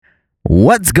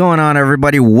What's going on,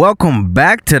 everybody? Welcome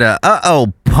back to the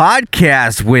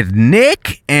podcast with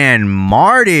Nick and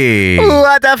Marty.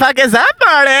 What the fuck is up,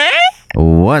 Marty?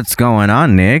 What's going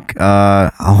on, Nick?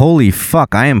 Holy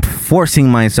fuck, I am forcing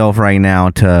myself right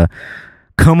now to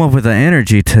come up with the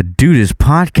energy to do this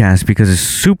podcast because it's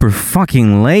super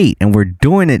fucking late and we're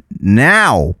doing it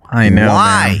now. I know.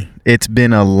 Why? Man. It's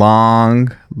been a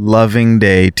long, loving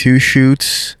day. 2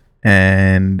 shoots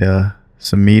and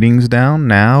some meetings down.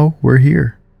 Now we're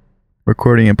here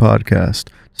recording a podcast.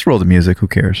 Just roll the music. Who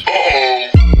cares?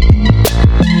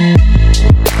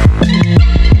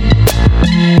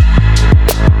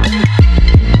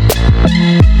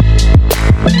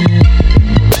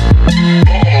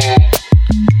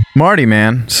 Marty,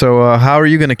 man. So how are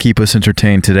you going to keep us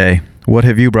entertained today? What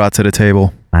have you brought to the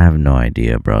table? I have no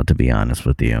idea, bro, to be honest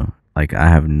with you. Like, I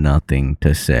have nothing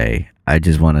to say. I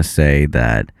just want to say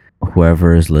that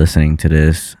whoever is listening to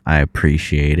this, I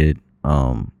appreciate it.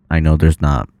 I know there's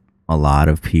not a lot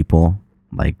of people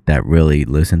like that really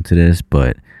listen to this,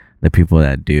 but the people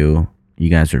that do, you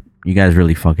guys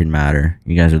really fucking matter.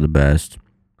 You guys are the best.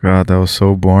 God, that was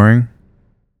so boring.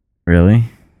 Really?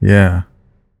 Yeah.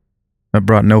 That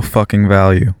brought no fucking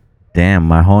value. Damn,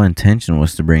 my whole intention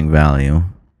was to bring value.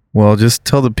 Well, just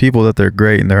tell the people that they're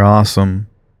great and they're awesome.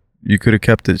 You could have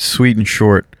kept it sweet and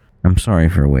short. I'm sorry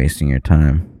for wasting your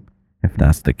time, if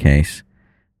that's the case.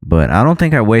 But I don't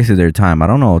think I wasted their time. I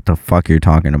don't know what the fuck you're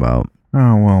talking about.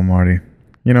 Oh, well, Marty.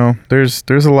 You know, there's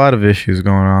a lot of issues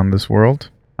going on in this world.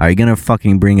 Are you gonna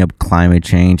fucking bring up climate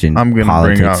change and I'm gonna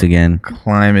politics bring up again?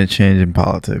 Climate change and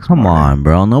politics. Come Marty. on,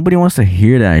 bro. Nobody wants to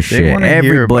hear that shit. wanna hear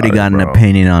Everybody about got it, an bro.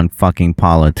 opinion on fucking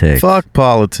politics. Fuck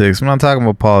politics. I'm not talking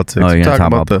about politics. Oh, you're I'm gonna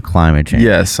talking talk about the climate change.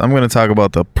 Yes, I'm going to talk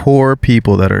about the poor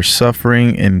people that are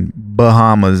suffering in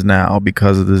Bahamas now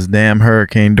because of this damn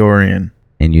Hurricane Dorian.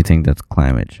 And you think that's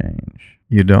climate change?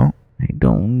 You don't? I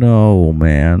don't know,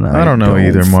 man. I don't know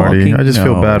either, Marty. fucking I just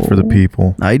feel bad for the know.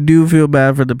 people. I do feel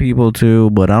bad for the people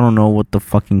too, but I don't know what the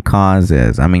fucking cause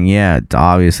is. I mean, yeah, it's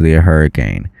obviously a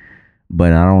hurricane,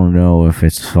 but I don't know if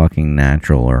it's fucking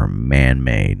natural or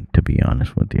man-made, to be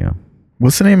honest with you.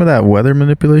 What's the name of that weather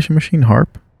manipulation machine?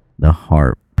 HARP? The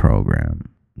HARP program.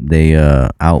 They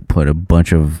output a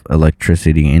bunch of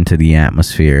electricity into the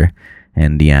atmosphere,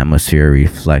 and the atmosphere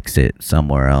reflects it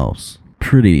somewhere else.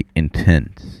 Pretty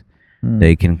intense.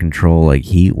 They can control like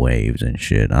heat waves and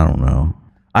shit. I don't know.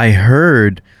 I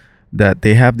heard that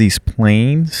they have these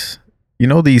planes, you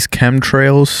know, these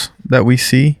chemtrails that we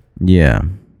see? Yeah.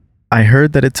 I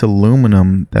heard that it's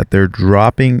aluminum that they're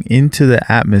dropping into the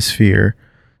atmosphere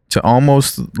to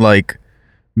almost like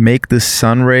make the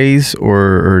sun rays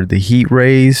or the heat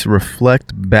rays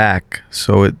reflect back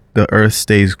so the earth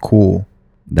stays cool.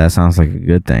 That sounds like a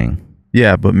good thing.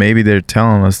 Yeah, but maybe they're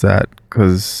telling us that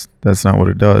because that's not what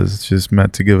it does. It's just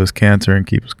meant to give us cancer and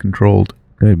keep us controlled.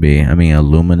 Could be. I mean,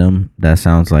 aluminum, that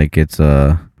sounds like it's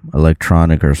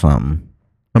electronic or something.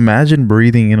 Imagine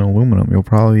breathing in aluminum. You'll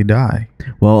probably die.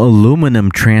 Well,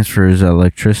 aluminum transfers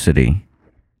electricity.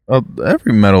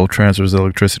 Every metal transfers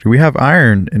electricity. We have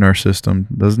iron in our system.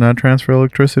 Doesn't that transfer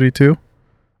electricity too?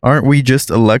 Aren't we just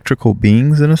electrical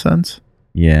beings in a sense?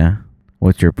 Yeah.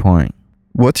 What's your point?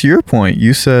 What's your point?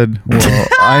 You said, well,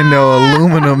 I know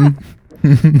aluminum.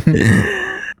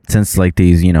 Since like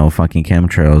these, fucking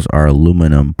chemtrails are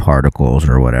aluminum particles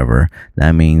or whatever,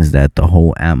 that means that the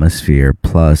whole atmosphere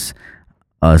plus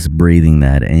us breathing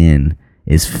that in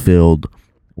is filled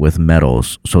with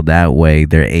metals. So that way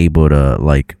they're able to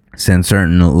like send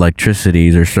certain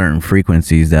electricities or certain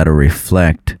frequencies that'll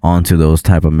reflect onto those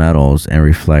type of metals and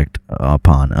reflect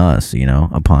upon us,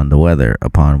 upon the weather,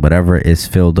 upon whatever is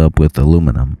filled up with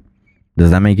aluminum.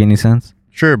 Does that make any sense?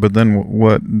 Sure, but then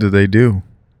what do they do?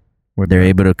 They're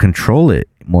able to control it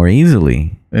more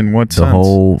easily. In what the sense? The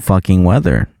whole fucking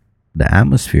weather, the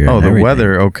atmosphere. Oh, and the everything.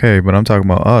 weather, okay, but I'm talking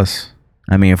about us.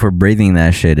 I mean, if we're breathing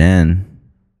that shit in,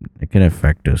 it can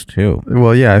affect us too.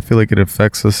 Well, yeah, I feel like it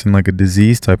affects us in like a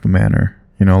disease type of manner.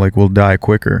 Like we'll die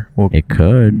quicker. It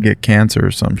could get cancer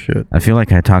or some shit. I feel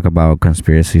like I talk about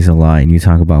conspiracies a lot, and you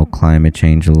talk about climate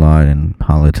change a lot and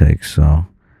politics. So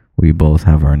we both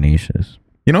have our niches.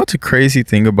 You know what's a crazy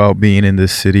thing about being in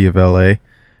this city of LA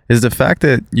is the fact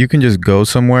that you can just go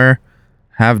somewhere,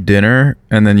 have dinner,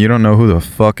 and then you don't know who the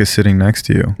fuck is sitting next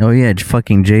to you. Oh yeah,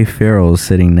 fucking Jay Farrell is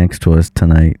sitting next to us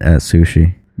tonight at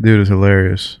sushi. Dude, it's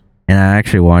hilarious. And I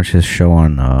actually watched his show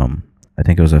on, I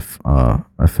think it was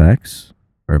FX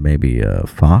or maybe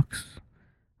Fox.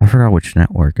 I forgot which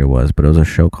network it was, but it was a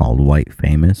show called White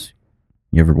Famous.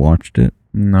 You ever watched it?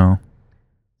 No.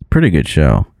 Pretty good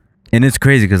show. And it's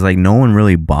crazy because like no one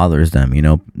really bothers them,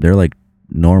 They're like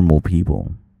normal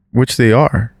people. Which they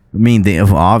are. I mean,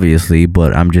 obviously,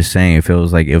 but I'm just saying, if it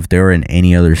was like, if they were in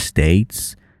any other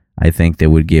states, I think they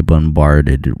would get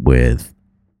bombarded with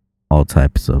all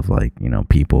types of like,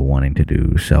 people wanting to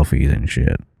do selfies and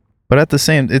shit. But at the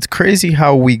same, it's crazy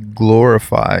how we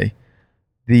glorify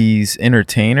these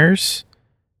entertainers,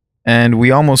 and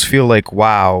we almost feel like,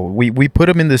 wow, we put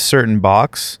them in this certain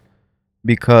box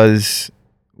because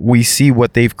we see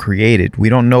what they've created. We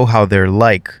don't know how they're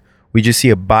like. We just see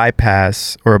a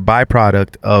bypass or a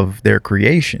byproduct of their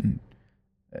creation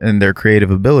and their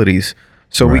creative abilities.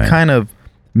 So we kind of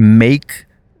make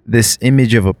this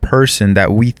image of a person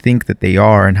that we think that they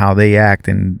are and how they act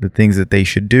and the things that they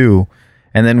should do.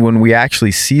 And then when we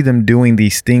actually see them doing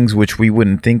these things which we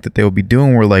wouldn't think that they would be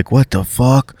doing, we're like, what the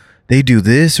fuck? They do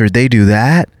this or they do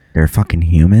that? They're fucking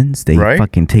humans. They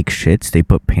fucking take shits. They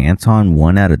put pants on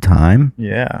one at a time.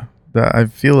 Yeah. I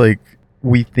feel like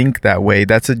we think that way.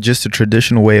 That's just a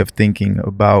traditional way of thinking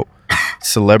about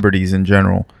celebrities in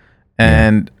general.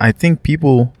 And I think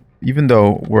people, even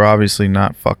though we're obviously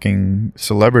not fucking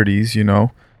celebrities,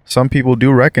 some people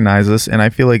do recognize us, and I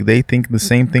feel like they think the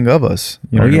same thing of us.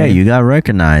 You got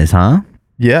recognized, huh?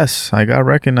 Yes, I got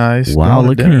recognized. Wow,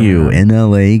 look at you. Man.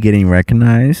 In LA getting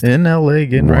recognized? In LA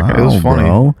getting recognized. It was funny.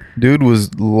 Bro. Dude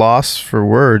was lost for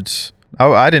words.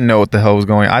 I didn't know what the hell was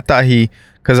going on. I thought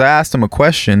because I asked him a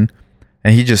question,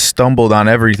 and he just stumbled on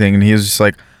everything, and he was just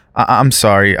like, I'm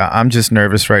sorry, I'm just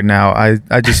nervous right now.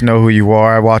 I just know who you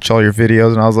are. I watch all your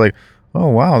videos. And I was like, oh,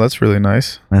 wow, that's really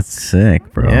nice. That's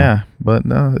sick, bro. Yeah, but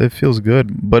no, it feels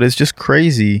good. But it's just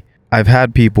crazy. I've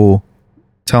had people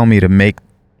tell me to make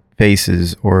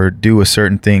faces or do a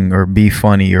certain thing or be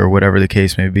funny or whatever the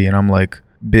case may be. And I'm like,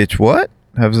 bitch, what?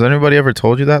 Has anybody ever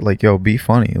told you that? Like, yo, be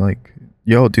funny. Like,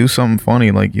 yo, do something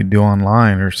funny like you do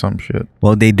online or some shit.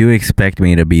 Well, they do expect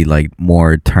me to be like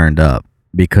more turned up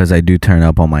because I do turn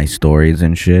up on my stories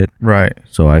and shit. Right.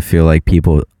 So I feel like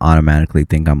people automatically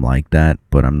think I'm like that,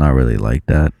 but I'm not really like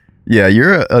that. Yeah,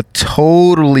 you're a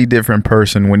totally different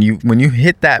person when you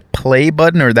hit that play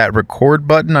button or that record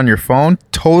button on your phone.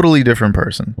 Totally different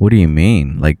person. What do you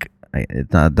mean? Like,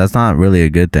 that's not really a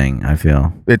good thing. I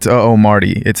feel it's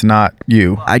Marty. It's not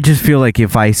you. I just feel like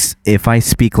if I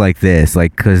speak like this,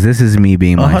 like, because this is me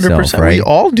being myself, 100%, right? We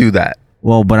all do that.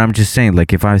 Well, but I'm just saying,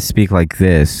 like, if I speak like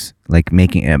this, like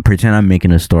pretend I'm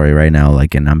making a story right now,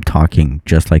 like, and I'm talking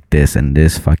just like this and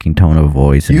this fucking tone of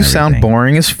voice. And you sound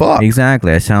boring as fuck.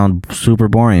 Exactly. I sound super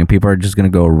boring. People are just going to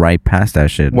go right past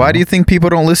that shit. Why do you think people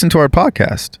don't listen to our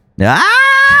podcast?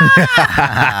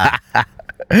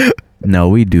 No,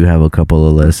 we do have a couple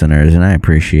of listeners, and I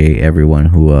appreciate everyone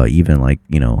who even, like,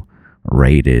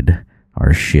 rated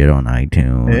our shit on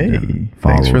iTunes. Hey,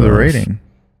 thanks for the rating.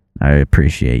 I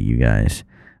appreciate you guys.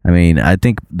 I mean, I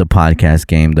think the podcast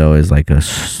game, though, is like a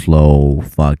slow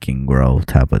fucking growth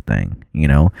type of thing,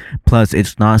 Plus,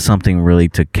 it's not something really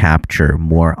to capture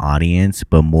more audience,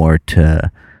 but more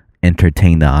to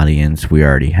entertain the audience we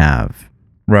already have.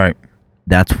 Right.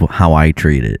 That's how I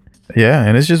treat it. Yeah,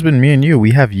 and it's just been me and you.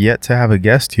 We have yet to have a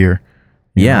guest here.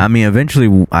 Yeah, I mean,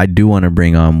 eventually, I do want to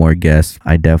bring on more guests.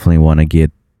 I definitely want to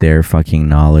get their fucking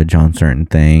knowledge on certain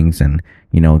things and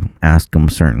ask them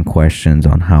certain questions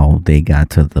on how they got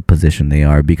to the position they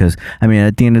are. Because, I mean,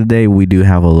 at the end of the day, we do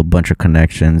have a bunch of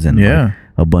connections and like,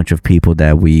 a bunch of people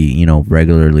that we,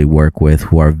 regularly work with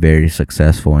who are very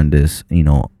successful in this,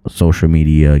 social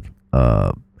media,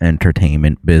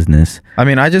 entertainment business. I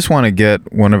mean, I just want to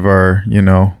get one of our,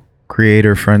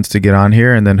 creator friends to get on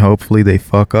here, and then hopefully they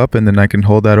fuck up, and then I can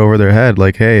hold that over their head.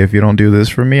 Like, hey, if you don't do this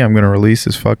for me, I'm going to release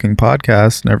this fucking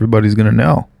podcast and everybody's going to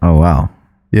know. Oh, wow.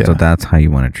 Yeah. So that's how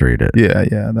you want to treat it.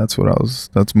 Yeah. That's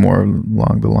more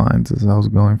along the lines as I was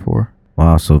going for.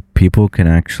 Wow. So people can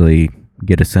actually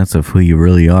get a sense of who you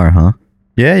really are, huh?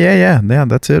 Yeah.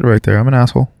 That's it right there. I'm an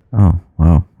asshole. Oh,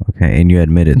 wow. Okay. And you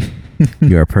admit it.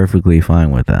 You are perfectly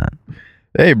fine with that.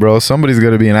 Hey, bro, somebody's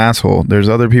got to be an asshole. There's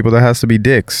other people that has to be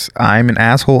dicks. I'm an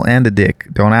asshole and a dick.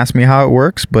 Don't ask me how it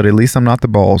works, but at least I'm not the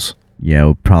balls. Yeah, it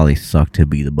would probably suck to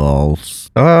be the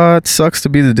balls. It sucks to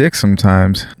be the dick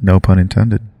sometimes. No pun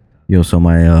intended. Yo, so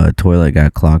my toilet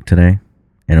got clogged today,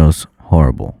 and it was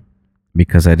horrible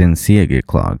because I didn't see it get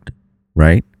clogged,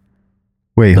 right?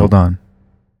 Wait, hold on.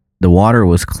 The water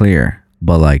was clear,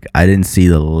 but like I didn't see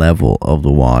the level of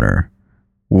the water.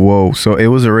 Whoa, so it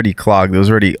was already clogged. It was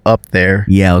already up there.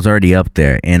 Yeah, it was already up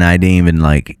there, and I didn't even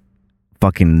like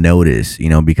fucking notice,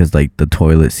 because like the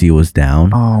toilet seat was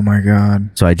down. Oh my god.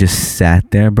 So I just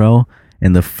sat there, bro,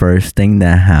 and the first thing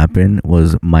that happened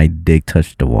was my dick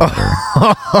touched the water,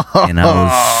 and I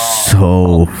was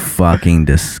so fucking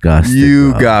disgusted.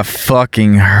 You bro. got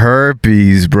fucking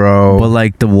herpes, bro. But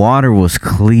like the water was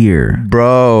clear.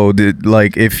 Bro,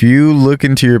 like if you look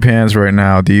into your pants right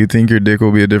now, do you think your dick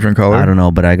will be a different color? I don't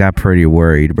know, but I got pretty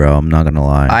worried, bro. I'm not gonna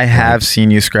lie. I have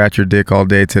seen you scratch your dick all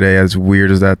day today, as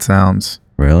weird as that sounds.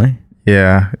 Really?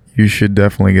 Yeah, you should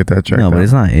definitely get that checked out. No, but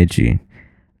it's not itchy.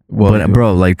 Well, But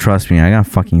bro, like trust me, I got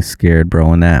fucking scared, bro.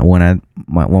 When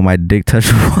my dick touched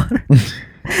the water.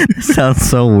 It sounds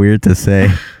so weird to say,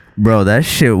 bro. That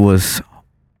shit was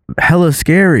hella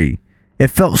scary. It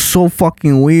felt so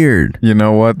fucking weird. you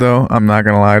know what though? I'm not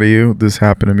gonna lie to you. This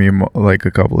happened to me like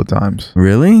a couple of times.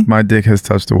 Really? My dick has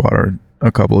touched the water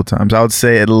a couple of times. I would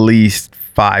say at least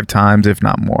 5 times, if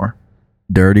not more.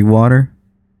 Dirty water?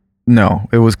 No,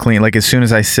 it was clean. Like as soon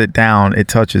as I sit down, it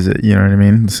touches it. You know what I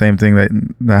mean? The same thing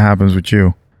that happens with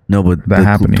you. No, but That the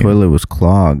happened to you. toilet was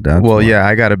clogged. That's Well, why. yeah,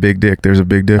 I got a big dick. There's a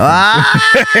big difference.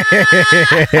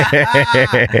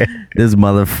 This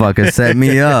motherfucker set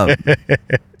me up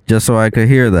just so I could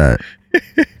hear that.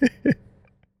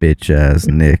 Bitch ass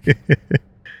Nick.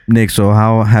 Nick, so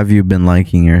how have you been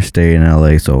liking your stay in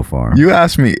LA so far? You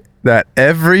ask me that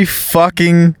every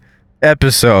fucking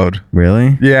episode.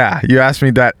 Really? Yeah, you ask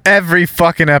me that every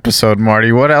fucking episode,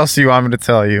 Marty. What else do you want me to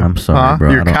tell you? I'm sorry,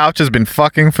 bro. Your couch has been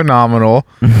fucking phenomenal.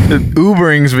 The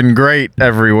Ubering's been great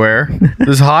everywhere.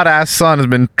 This hot ass sun has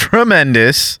been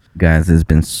tremendous. Guys, it's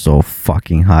been so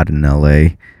fucking hot in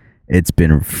LA. It's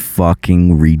been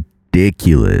fucking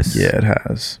ridiculous. Yeah, it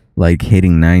has. Like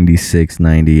hitting 96,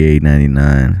 98,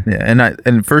 99. Yeah,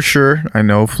 and for sure, I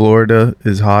know Florida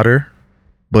is hotter,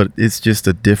 but it's just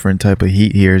a different type of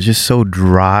heat here. It's just so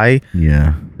dry.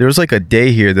 Yeah. There was like a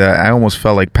day here that I almost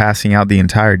felt like passing out the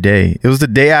entire day. It was the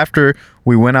day after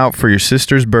we went out for your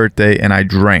sister's birthday and I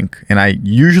drank. And I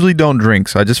usually don't drink,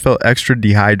 so I just felt extra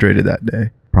dehydrated that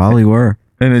day. Probably were.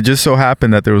 And it just so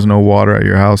happened that there was no water at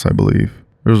your house, I believe.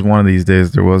 There was one of these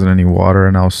days there wasn't any water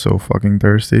and I was so fucking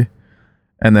thirsty.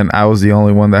 And then I was the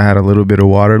only one that had a little bit of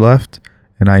water left.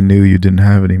 And I knew you didn't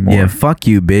have any more. Yeah, fuck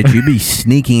you, bitch. You be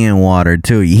sneaking in water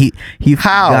too. He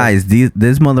How? Guys, this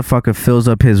motherfucker fills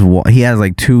up his he has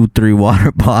like 2-3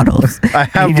 water bottles. I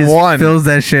have he just one. fills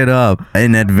that shit up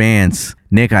in advance.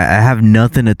 Nick, I have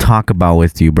nothing to talk about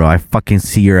with you, bro. I fucking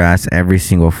see your ass every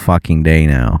single fucking day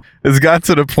now. It's got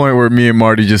to the point where me and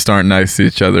Marty just aren't nice to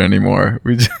each other anymore.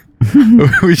 We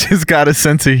just got a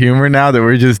sense of humor now that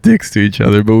we're just dicks to each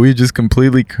other, but we just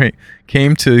completely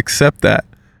came to accept that.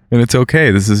 And it's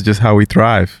okay. This is just how we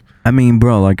thrive. I mean,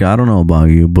 bro, like, I don't know about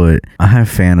you, but I have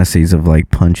fantasies of like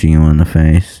punching you in the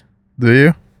face. Do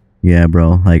you? Yeah,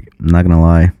 bro. Like, I'm not gonna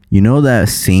lie. You know that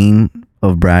scene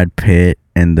of Brad Pitt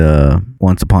in the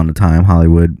Once Upon a Time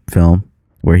Hollywood film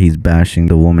where he's bashing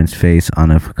the woman's face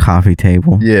on a coffee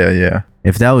table? Yeah.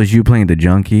 If that was you playing the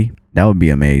junkie, that would be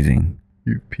amazing.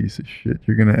 You piece of shit.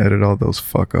 You're going to edit all those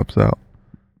fuck ups out.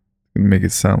 And make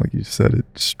it sound like you said it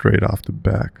straight off the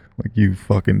back. Like you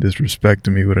fucking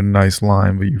disrespected me with a nice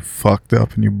line, but you fucked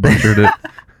up and you butchered it.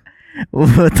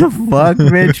 What the fuck,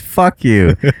 bitch? Fuck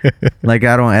you. Like,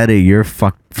 I don't edit your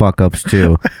fuck ups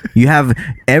too. You have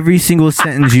every single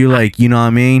sentence you like, you know what I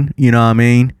mean? You know what I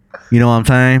mean? You know what I'm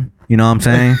saying? You know what I'm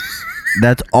saying?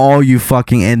 That's all you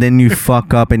fucking, and then you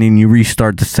fuck up and then you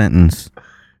restart the sentence.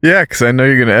 Yeah, because I know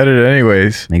you're going to edit it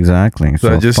anyways. Exactly.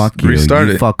 So I just fuck you. restart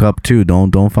You it. fuck up too.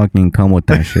 Don't fucking come with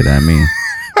that shit at me.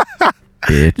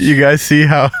 Bitch. You guys see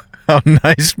how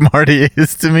nice Marty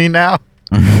is to me now?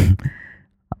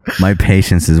 My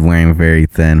patience is wearing very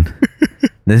thin.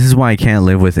 This is why I can't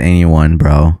live with anyone,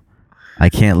 bro. I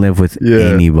can't live with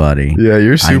anybody. Yeah,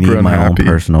 you're I super need unhappy. my own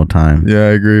personal time. Yeah,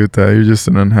 I agree with that. You're just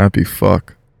an unhappy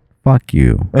fuck. Fuck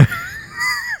you.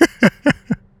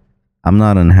 I'm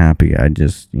not unhappy. I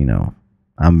just,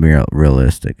 I'm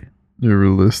realistic. You're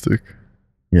realistic.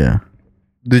 Yeah.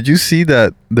 Did you see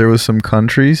that there was some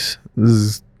countries? This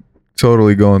is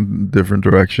totally going different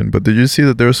direction, but did you see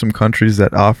that there were some countries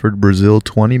that offered Brazil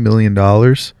 $20 million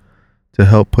to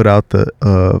help put out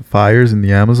the fires in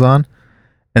the Amazon?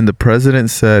 And the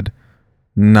president said,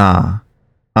 nah,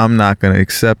 I'm not going to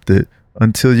accept it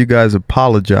until you guys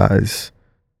apologize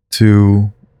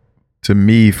to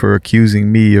me for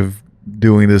accusing me of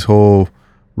doing this whole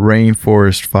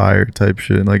rainforest fire type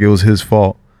shit. Like it was his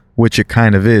fault, which it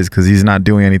kind of is because he's not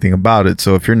doing anything about it.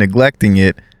 So if you're neglecting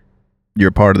it,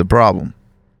 you're part of the problem.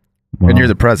 Well, And you're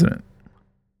the president.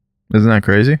 Isn't that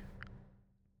crazy?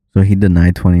 so he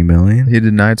denied 20 million? He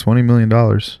denied $20 million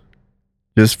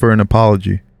just for an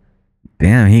apology.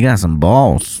 Damn, he got some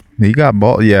balls. He got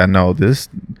ball. Yeah, no, this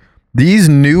These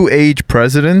new age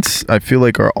presidents, I feel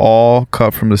like, are all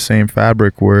cut from the same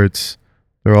fabric where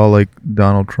they're all like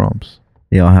Donald Trump's.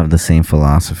 They all have the same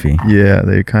philosophy. Yeah,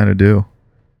 they kind of do.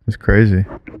 It's crazy.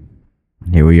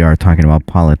 Here we are talking about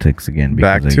politics again.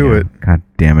 Back because of to you. it. God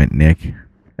damn it, Nick.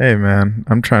 Hey, man,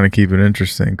 I'm trying to keep it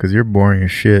interesting because you're boring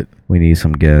as shit. We need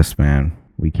some guests, man.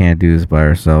 We can't do this by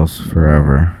ourselves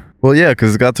forever. Well, yeah,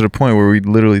 because it got to the point where we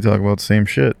literally talk about the same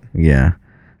shit. Yeah.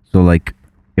 So, like,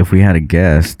 if we had a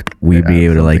guest, we'd be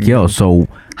able to, like, yo, so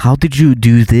how did you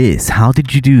do this? How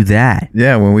did you do that?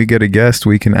 Yeah, when we get a guest,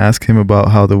 we can ask him about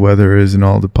how the weather is and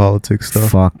all the politics stuff.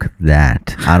 Fuck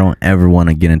that. I don't ever want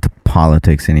to get into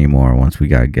politics anymore once we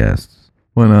got guests.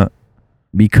 Why not?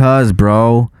 Because,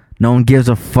 bro, no one gives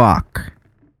a fuck.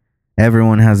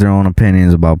 Everyone has their own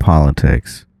opinions about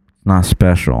politics. It's not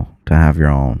special to have your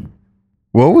own.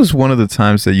 What was one of the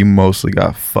times that you mostly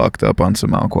got fucked up on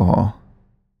some alcohol?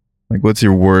 Like, what's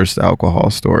your worst alcohol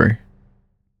story?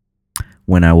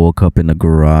 When I woke up in the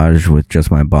garage with just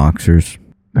my boxers.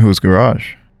 Whose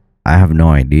garage? I have no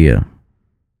idea.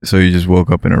 So you just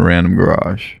woke up in a random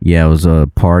garage? Yeah, it was a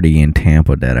party in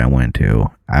Tampa that I went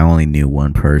to. I only knew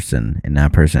one person, and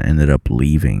that person ended up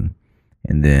leaving.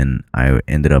 And then I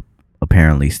ended up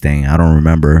apparently staying. I don't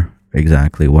remember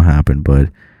exactly what happened, but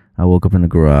I woke up in the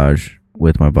garage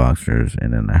with my boxers,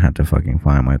 and then I had to fucking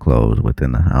find my clothes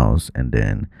within the house. And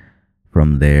then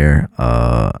from there,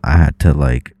 I had to,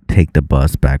 like, take the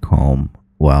bus back home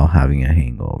while having a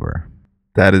hangover.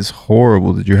 That is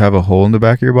horrible. Did you have a hole in the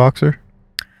back of your boxer?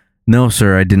 No,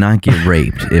 sir, I did not get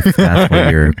raped, if that's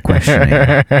what you're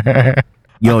questioning.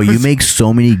 Yo, you make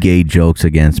so many gay jokes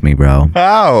against me, bro.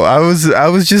 How? I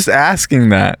was just asking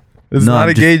that. It's No, not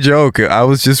a gay joke. I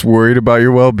was just worried about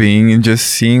your well-being and just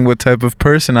seeing what type of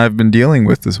person I've been dealing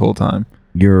with this whole time.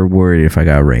 You're worried if I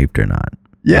got raped or not.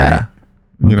 Yeah.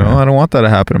 Right? You know, I don't want that to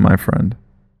happen to my friend.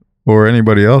 Or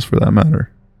anybody else for that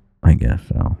matter. I guess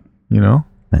so. You know?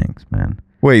 Thanks, man.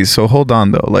 Wait, so hold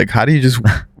on though. Like, how do you just...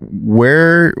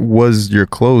 Where was your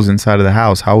clothes inside of the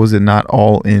house? How was it not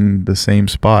all in the same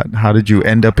spot? How did you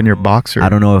end up in your boxer? I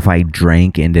don't know if I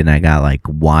drank and then I got, like,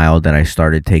 wild that I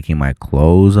started taking my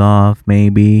clothes off,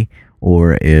 maybe.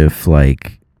 Or if,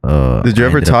 like... Did you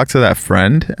ever talk to that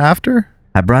friend after?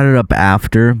 I brought it up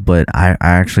after, but I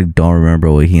actually don't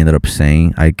remember what he ended up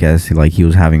saying. I guess he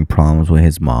was having problems with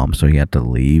his mom, so he had to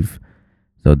leave.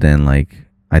 So then, like,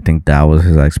 I think that was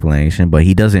his explanation. But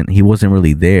he wasn't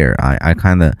really there. I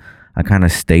kind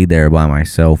of stayed there by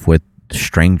myself with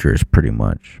strangers pretty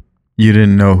much. You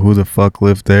didn't know who the fuck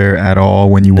lived there at all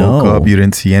when you woke up? You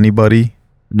didn't see anybody?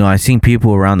 No, I seen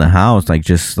people around the house, like,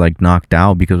 just, like, knocked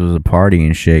out because it was a party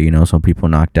and shit, you know, some people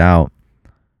knocked out.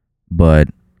 But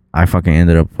I fucking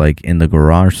ended up, like, in the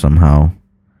garage somehow.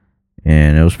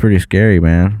 And it was pretty scary,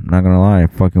 man. Not gonna lie. I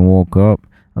fucking woke up.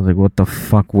 I was like, what the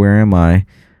fuck? Where am I?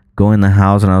 Go in the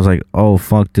house and I was like, oh,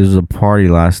 fuck, this was a party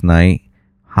last night.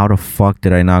 How the fuck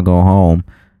did I not go home?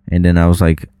 And then I was,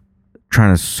 like,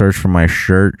 trying to search for my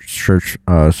shirt, search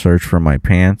for my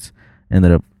pants.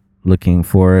 Ended up looking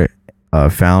for it.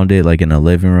 Found it, like, in the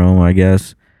living room, I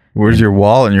guess. Where's your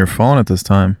wallet and your phone at this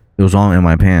time? It was all in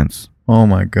my pants. Oh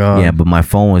my god. Yeah, but my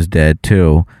phone was dead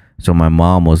too. So my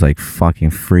mom was, like,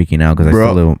 fucking freaking out because I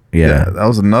still live. Yeah, that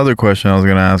was another question I was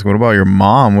gonna ask. What about your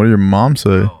mom? What did your mom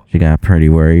say? She got pretty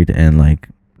worried and, like,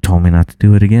 told me not to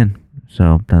do it again.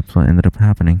 So that's what ended up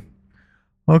happening.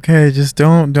 Okay, just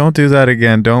don't do that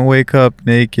again. Don't wake up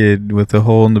naked with a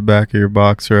hole in the back of your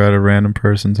boxer at a random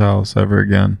person's house ever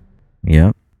again.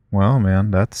 Yep. Well,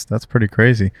 man, that's pretty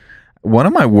crazy. One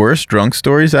of my worst drunk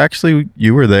stories, actually,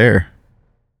 you were there.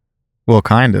 Well,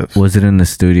 kind of. Was it in the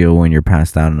studio when you're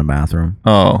passed out in the bathroom?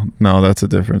 Oh, no, that's a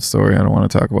different story. I don't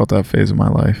want to talk about that phase of my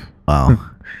life.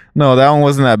 Oh. No, that one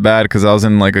wasn't that bad because I was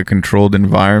in, like, a controlled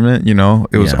environment, you know?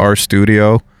 It was our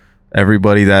studio.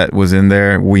 Everybody that was in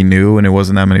there, we knew, and it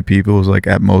wasn't that many people. It was, like,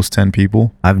 at most 10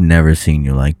 people. I've never seen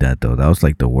you like that, though. That was,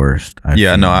 like, the worst.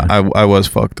 I was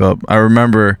fucked up. I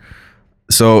remember...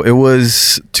 So it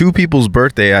was two people's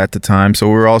birthday at the time. So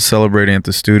we were all celebrating at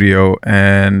the studio,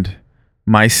 and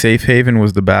my safe haven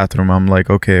was the bathroom. I'm like,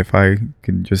 okay, if I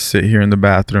can just sit here in the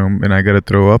bathroom and I got to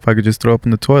throw up, I could just throw up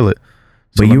in the toilet.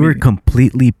 So but you were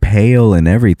completely pale and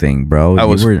everything, bro. I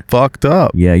was fucked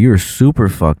up. Yeah, you were super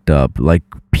fucked up, like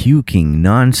puking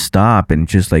nonstop and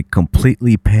just, like,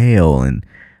 completely pale and,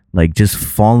 like, just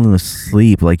falling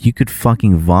asleep. Like, you could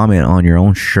fucking vomit on your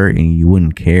own shirt and you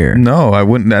wouldn't care. No, I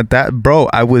wouldn't. Bro,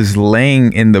 I was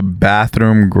laying in the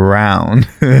bathroom ground,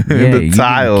 in the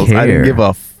tiles. I didn't give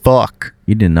a fuck.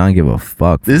 You did not give a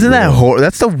fuck. for Isn't that real.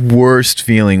 that's the worst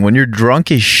feeling when you're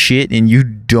drunk as shit and you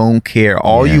don't care.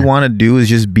 All you Yeah. want to do is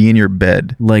just be in your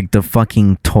bed. Like the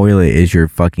fucking toilet is your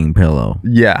fucking pillow.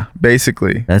 Yeah,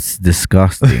 basically. That's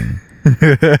disgusting.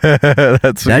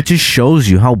 That's That just shows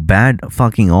you how bad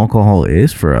fucking alcohol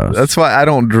is for us. that's why I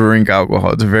don't drink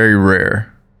alcohol. It's very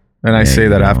rare. And I Yeah, say you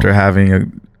that know. after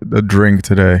having a drink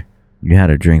today. You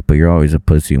had a drink, but you're always a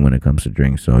pussy when it comes to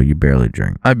drinks, so you barely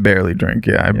drink. I barely drink.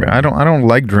 Yeah, Yeah. I don't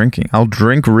like drinking. I'll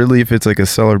drink really if it's like a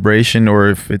celebration or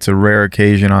if it's a rare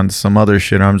occasion on some other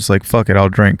shit. I'm just like, fuck it, I'll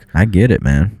drink. I get it,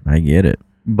 man. I get it.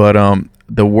 But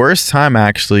the worst time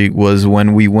actually was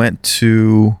when we went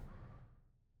to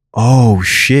oh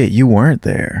shit, you weren't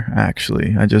there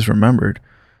actually. I just remembered.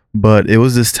 But it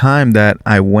was this time that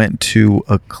I went to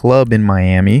a club in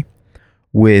Miami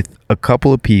with a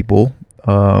couple of people.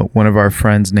 One of our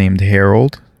friends named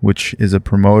Harold, which is a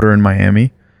promoter in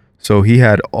Miami. So he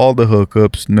had all the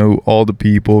hookups, know all the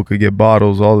people, could get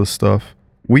bottles, all the stuff.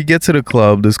 We get to the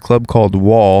club, this club called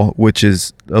Wall, which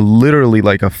is literally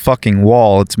like a fucking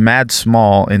wall. It's mad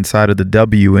small inside of the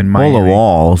W in Miami. Full of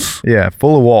walls. Yeah,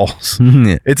 full of walls.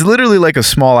 It's literally like a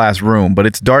small ass room, but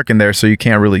it's dark in there, so you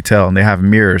can't really tell. And they have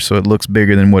mirrors, so it looks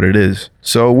bigger than what it is.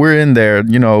 So we're in there,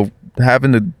 you know,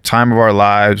 having the time of our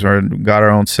lives, or got our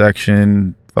own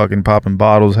section, fucking popping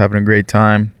bottles, having a great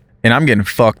time. And I'm getting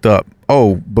fucked up.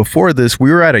 Oh, before this,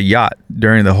 we were at a yacht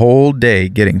during the whole day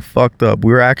getting fucked up.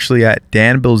 We were actually at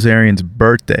Dan Bilzerian's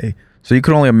birthday. So you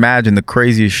could only imagine the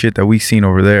craziest shit that we've seen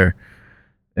over there.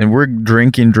 And we're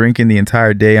drinking the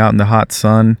entire day out in the hot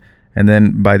sun. And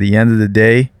then by the end of the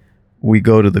day, we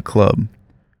go to the club.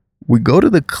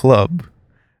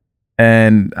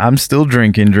 And I'm still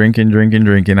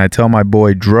drinking. I tell my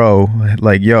boy Dro,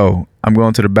 like, yo, I'm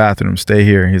going to the bathroom. Stay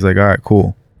here. He's like, all right,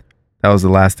 cool. That was the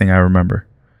last thing I remember.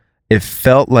 It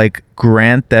felt like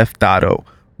Grand Theft Auto.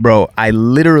 Bro, I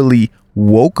literally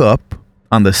woke up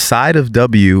on the side of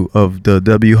the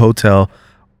W Hotel.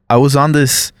 I was on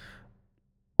this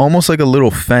almost like a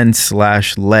little fence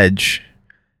 / ledge.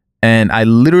 And I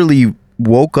literally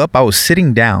woke up. I was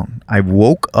sitting down. I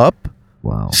woke up,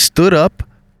 Wow. stood up.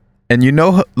 And you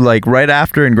know, like right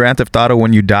after in Grand Theft Auto,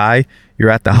 when you die, you're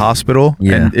at the hospital,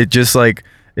 Yeah. and it just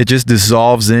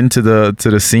dissolves into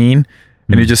the scene,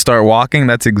 and you just start walking.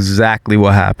 That's exactly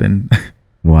what happened.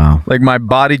 Wow. Like my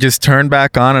body just turned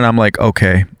back on, and I'm like,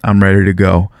 okay, I'm ready to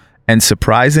go. And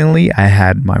surprisingly, I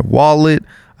had my wallet,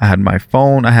 I had my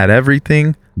phone, I had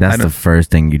everything. That's the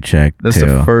first thing you check. That's too.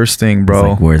 the first thing, It's bro.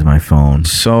 like, where's my phone?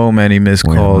 So many missed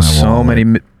Where's calls, my so wallet?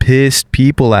 many pissed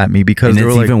people at me because And they it's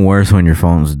were like, even worse when your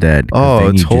phone's dead. 'cause Oh,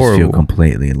 then it's you just feel horrible.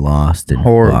 completely lost and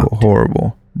horrible, fucked.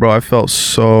 horrible. Bro, I felt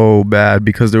so bad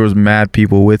because there was mad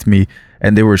people with me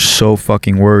and they were so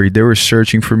fucking worried. They were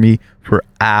searching for me for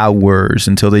hours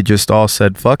until they just all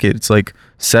said, fuck it. It's like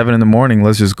 7 a.m.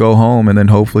 Let's just go home and then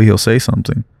hopefully he'll say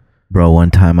something. Bro,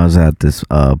 one time I was at this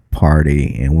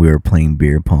party and we were playing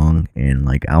beer pong and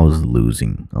like I was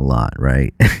losing a lot,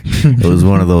 right? It was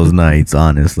one of those nights,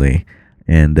 honestly.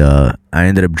 And I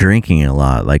ended up drinking a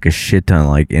lot, like a shit ton,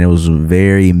 like, and it was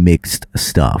very mixed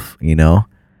stuff, you know?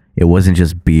 It wasn't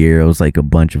just beer, it was like a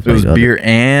bunch of It was like, beer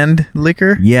and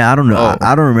liquor? Yeah, I don't know. Oh.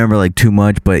 I don't remember like too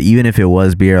much, but even if it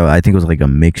was beer, I think it was like a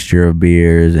mixture of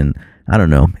beers, and I don't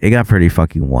know. It got pretty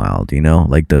fucking wild, you know,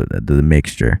 like the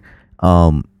mixture.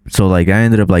 So like I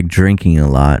ended up like drinking a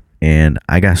lot, and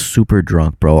I got super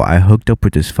drunk, bro. I hooked up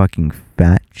with this fucking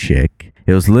fat chick.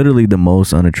 It was literally the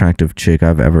most unattractive chick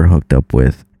I've ever hooked up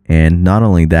with, and not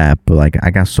only that, but like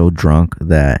I got so drunk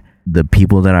that the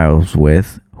people that I was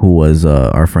with, who was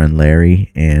our friend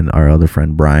Larry and our other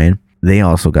friend Brian, they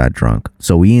also got drunk.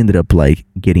 So we ended up like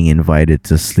getting invited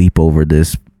to sleep over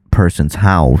this person's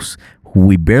house who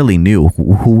we barely knew,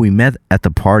 who we met at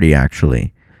the party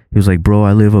actually. He was like, bro,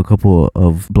 I live a couple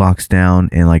of blocks down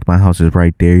and like my house is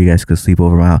right there. You guys could sleep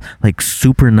over my house. Like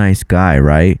super nice guy,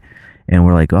 right? And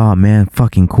we're like, oh man,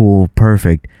 fucking cool,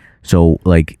 perfect. So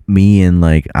like me and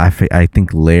like I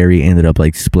think Larry ended up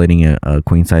like splitting a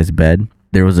queen size bed.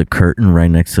 There was a curtain right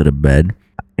next to the bed.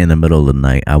 In the middle of the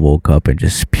night, I woke up and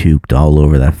just puked all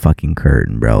over that fucking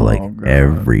curtain, bro. Like God.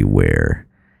 everywhere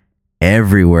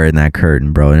in that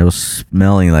curtain, bro. And it was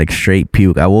smelling like straight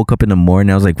puke. I woke up in the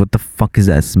morning, I was like, what the fuck is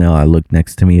that smell? I looked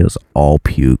next to me, it was all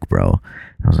puke, bro.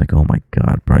 And I was like, oh my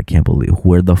God, bro, I can't believe,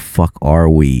 where the fuck are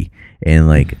we? And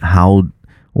like,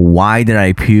 why did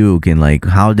I puke? And like,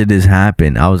 how did this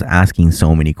happen? I was asking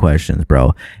so many questions,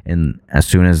 bro. And as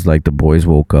soon as like the boys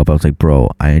woke up, I was like, bro,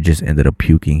 I just ended up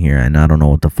puking here and I don't know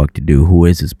what the fuck to do. Who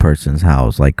is this person's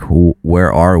house? Like,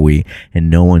 where are we? And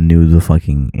no one knew the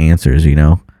fucking answers, you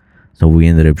know? So we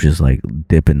ended up just like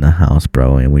dipping the house,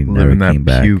 bro, and we never Living that came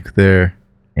back. puke there.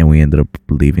 And we ended up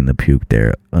leaving the puke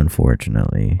there,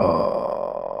 unfortunately.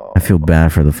 Oh. I feel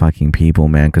bad for the fucking people,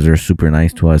 man, because they're super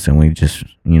nice to us, and we just,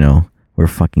 we're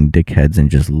fucking dickheads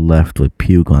and just left with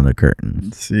puke on the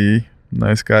curtains. See,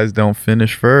 nice guys don't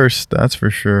finish first. That's for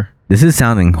sure. This is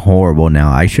sounding horrible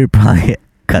now. I should probably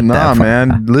cut that. Nah,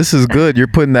 man, this is good. You're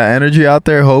putting that energy out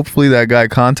there. Hopefully that guy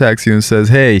contacts you and says,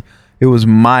 "Hey, it was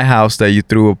my house that you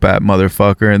threw up at,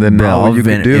 motherfucker." And then Bro, now what you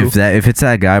can do. if it's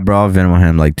that guy, bro, I'll Venmo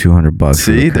him like $200.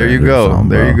 See, there you go.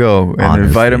 There you go. And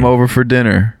invite him over for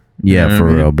dinner. Yeah, You know for what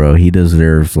I mean? real, bro. He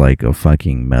deserves like a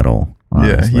fucking medal.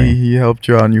 Honestly. Yeah, he helped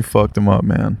you out and you fucked him up,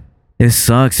 man. It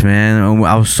sucks, man.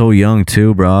 I was so young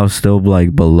too, bro. I was still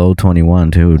like below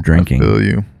 21 too, drinking. I feel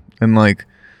you. And like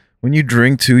when you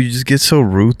drink too, you just get so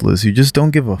ruthless. You just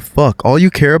don't give a fuck. All you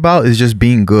care about is just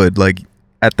being good. Like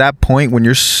at that point when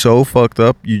you're so fucked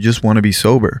up, you just want to be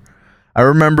sober. I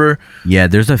remember. Yeah,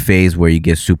 there's a phase where you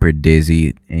get super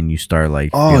dizzy and you start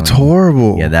like. Oh, it's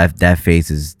horrible. Yeah, that phase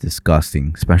is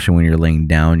disgusting, especially when you're laying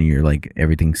down and you're like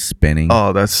everything's spinning.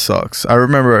 Oh, that sucks. I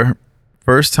remember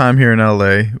first time here in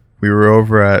LA, we were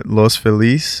over at Los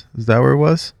Feliz. Is that where it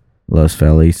was? Los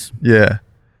Feliz. Yeah.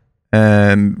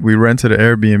 And we rented an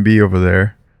Airbnb over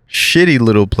there. Shitty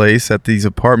little place at these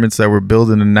apartments that were built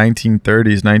in the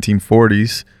 1930s,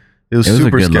 1940s. It was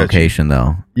super a good sketchy. location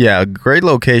though. Yeah, a great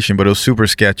location, but it was super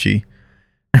sketchy.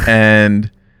 And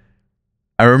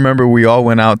I remember we all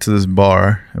went out to this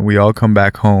bar and we all come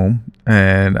back home.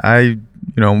 And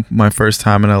my first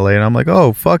time in LA, and I'm like,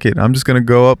 oh, fuck it. I'm just going to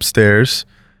go upstairs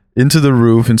into the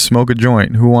roof and smoke a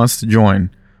joint. Who wants to join?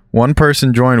 One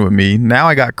person joined with me. Now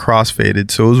I got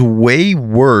crossfaded, so it was way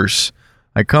worse.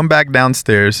 I come back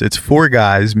downstairs. It's 4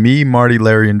 guys, me, Marty,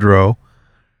 Larry, and Dro.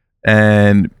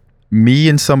 And me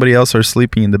and somebody else are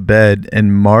sleeping in the bed,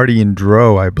 and Marty and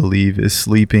Dro, I believe, is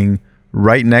sleeping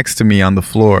right next to me on the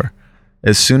floor.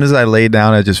 As soon as I lay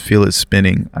down, I just feel it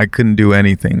spinning. I couldn't do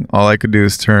anything. All I could do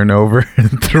is turn over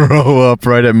and throw up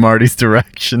right at Marty's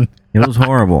direction. It was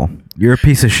horrible. You're a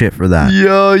piece of shit for that.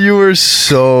 Yo, you were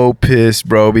so pissed,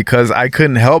 bro, because I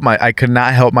could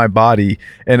not help my body.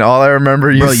 And all I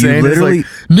remember you saying is like,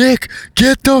 Nick,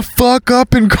 get the fuck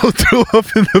up and go throw up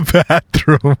in the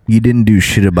bathroom. You didn't do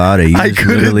shit about it. I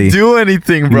couldn't do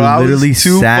anything, bro. I was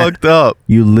too fucked up.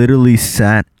 You literally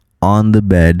sat on the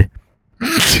bed,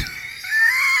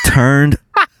 turned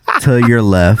to your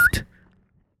left,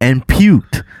 and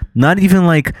puked. Not even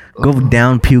like go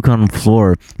down, puke on the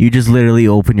floor. You just literally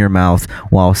open your mouth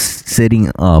while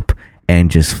sitting up and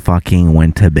just fucking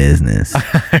went to business.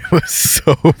 I was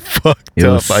so fucked up. It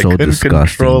was so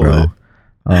disgusting, bro.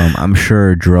 I'm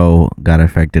sure Dro got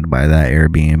affected by that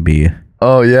Airbnb.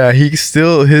 Oh yeah, he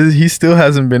still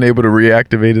hasn't been able to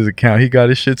reactivate his account. He got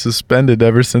his shit suspended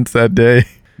ever since that day.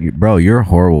 Bro, you're a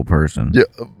horrible person. Yeah.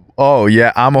 Oh,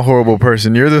 yeah, I'm a horrible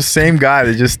person. You're the same guy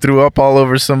that just threw up all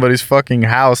over somebody's fucking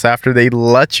house after they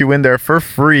let you in there for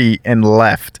free and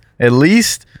left. At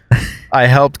least I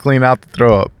helped clean out the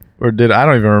throw up. Or I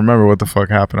don't even remember what the fuck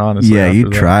happened, honestly. Yeah,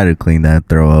 you tried to clean that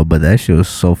throw up, but that shit was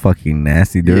so fucking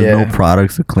nasty. There's no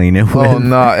products to clean it with. Oh,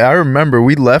 no. I remember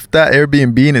we left that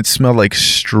Airbnb and it smelled like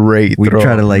straight we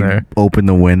tried to like open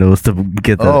the windows to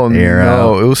get the air out.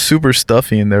 Oh, no. It was super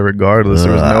stuffy in there regardless.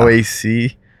 There was no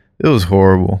AC. It was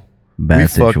horrible. We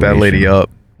fucked that lady up.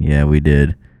 Yeah, we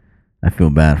did. I feel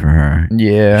bad for her.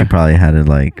 Yeah. She probably had to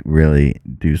like really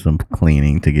do some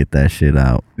cleaning to get that shit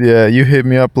out. Yeah, you hit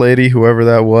me up, lady, whoever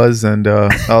that was, and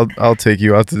I'll take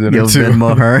you out to dinner You'll too.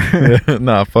 Venmo her? Yeah,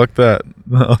 nah, fuck that.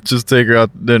 I'll just take her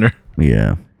out to dinner.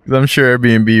 Yeah. 'Cause I'm sure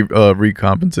Airbnb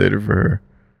recompensated for her.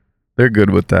 They're good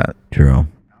with that. True.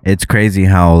 It's crazy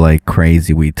how like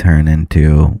crazy we turn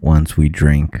into once we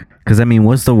drink. Because I mean,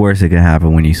 what's the worst that could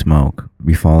happen when you smoke?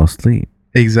 You fall asleep.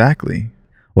 Exactly.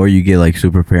 Or you get like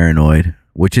super paranoid,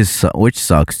 which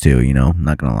sucks too,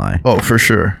 not gonna lie. Oh, for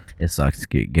sure. It sucks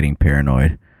getting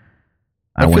paranoid.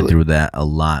 I went through that a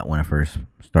lot when I first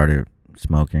started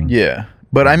smoking. Yeah.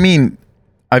 But I mean,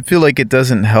 I feel like it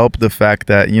doesn't help the fact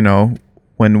that,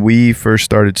 when we first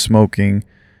started smoking,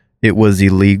 it was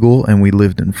illegal and we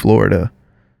lived in Florida.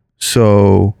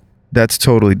 So that's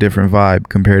totally different vibe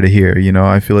compared to here.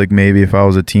 I feel like maybe if I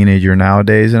was a teenager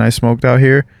nowadays and I smoked out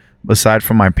here, aside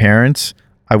from my parents,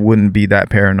 I wouldn't be that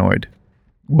paranoid.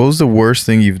 What was the worst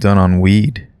thing you've done on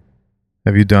weed?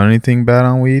 Have you done anything bad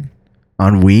on weed?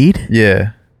 On weed?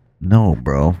 Yeah. No,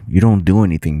 bro. You don't do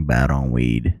anything bad on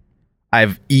weed.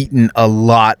 I've eaten a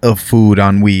lot of food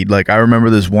on weed. Like, I remember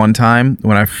this one time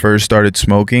when I first started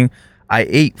smoking, I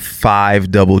ate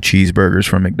 5 double cheeseburgers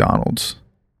from McDonald's.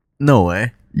 No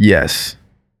way. Yes.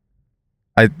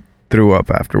 threw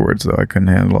up afterwards though. I couldn't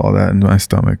handle all that in my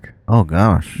stomach. Oh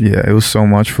gosh. Yeah, it was so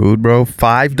much food, bro.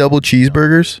 5 double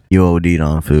cheeseburgers. You OD'd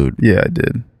on food. Yeah, I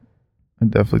did. I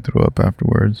definitely threw up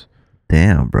afterwards.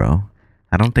 Damn, bro.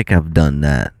 I don't think I've done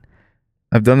that.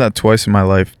 I've done that twice in my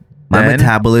life. My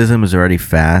metabolism is already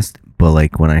fast, but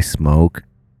like when I smoke,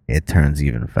 it turns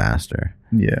even faster.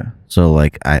 Yeah. So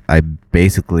like I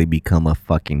basically become a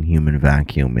fucking human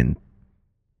vacuum. And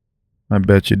I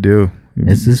bet you do.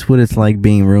 is this what it's like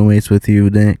being roommates with you,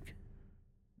 Nick?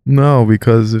 No,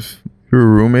 because if you were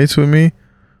roommates with me,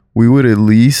 we would at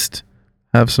least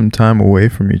have some time away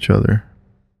from each other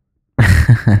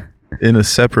in a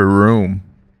separate room.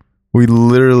 We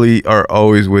literally are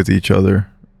always with each other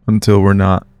until we're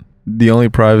not. The only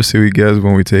privacy we get is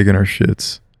when we take in our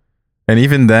shits. And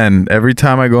even then, every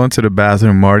time I go into the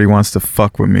bathroom, Marty wants to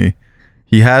fuck with me.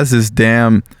 He has this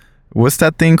damn, what's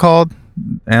that thing called?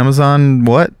 Amazon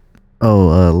what?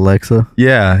 Oh, Alexa?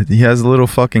 Yeah, he has a little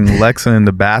fucking Alexa in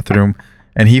the bathroom,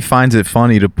 and he finds it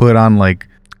funny to put on like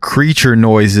creature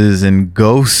noises and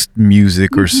ghost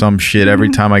music or some shit every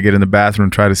time I get in the bathroom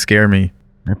and try to scare me.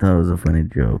 I thought it was a funny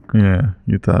joke. Yeah,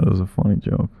 you thought it was a funny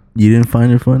joke. You didn't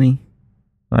find it funny?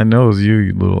 I know it was you,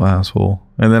 you little asshole.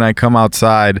 And then I come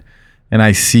outside and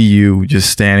I see you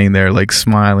just standing there like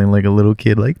smiling like a little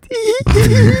kid like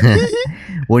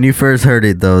When you first heard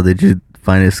it though, did you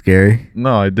find it scary?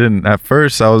 No, I didn't. At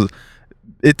first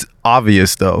it's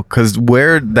obvious though, because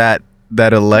where that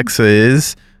Alexa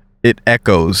is, it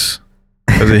echoes.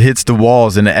 Because it hits the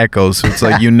walls and it echoes. So it's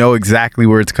like you know exactly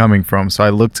where it's coming from. So I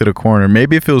look to the corner.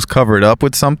 Maybe if it was covered up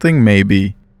with something,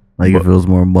 maybe. Like if it was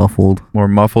more muffled? More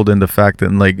muffled in the fact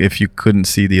that like if you couldn't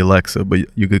see the Alexa, but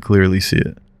you could clearly see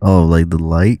it. Oh, like the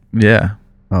light? Yeah.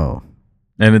 Oh.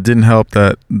 And it didn't help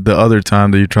that the other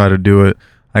time that you tried to do it,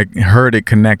 I heard it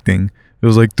connecting. It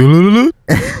was like, and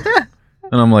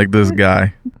I'm like, this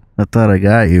guy. I thought I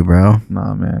got you, bro.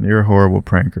 Nah, man, you're a horrible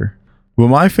pranker. Well,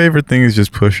 my favorite thing is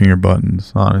just pushing your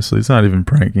buttons, honestly. It's not even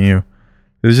pranking you.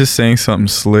 It's just saying something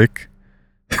slick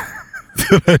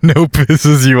that I know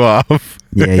pisses you off.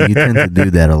 Yeah, you tend to do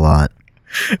that a lot.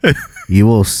 You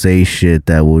will say shit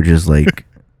that will just like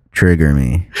trigger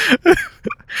me.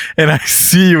 And I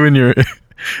see you in your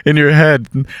head.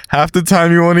 Half the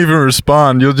time you won't even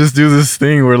respond. You'll just do this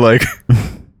thing where like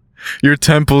your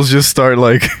temples just start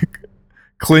like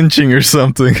clinching or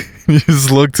something. You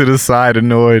just look to the side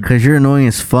annoyed. Because you're annoying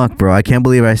as fuck, bro. I can't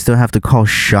believe I still have to call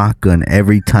shotgun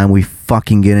every time we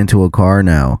fucking get into a car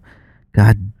now.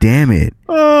 God damn it.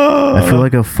 I feel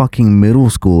like a fucking middle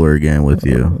schooler again with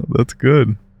you. That's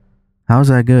good. How's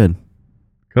that good?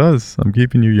 Because I'm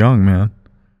keeping you young, man.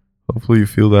 Hopefully you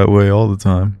feel that way all the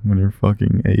time when you're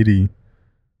fucking 80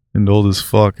 and old as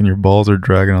fuck and your balls are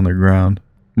dragging on the ground.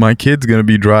 My kid's gonna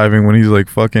be driving when he's like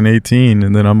fucking 18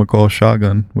 and then I'm gonna call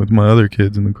shotgun with my other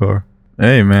kids in the car.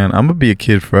 Hey man, I'm gonna be a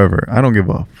kid forever. I don't give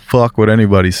a fuck what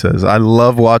anybody says. I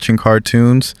love watching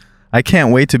cartoons. I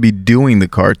can't wait to be doing the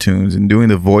cartoons and doing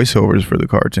the voiceovers for the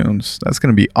cartoons. That's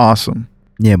gonna be awesome.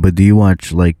 Yeah, but do you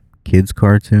watch like kids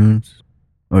cartoons?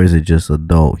 Or is it just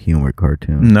adult humor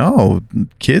cartoons? No,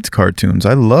 kids cartoons.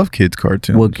 I love kids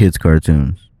cartoons. What kids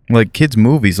cartoons? Like kids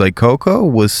movies. Like Coco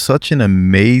was such an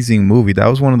amazing movie. That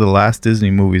was one of the last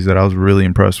Disney movies that I was really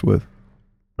impressed with.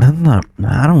 I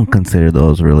don't consider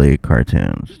those really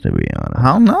cartoons, to be honest.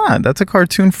 How not? That's a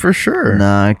cartoon for sure.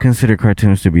 Nah, I consider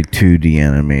cartoons to be 2D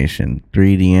animation.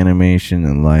 3D animation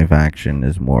and live action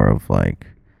is more of like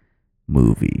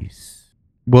movies.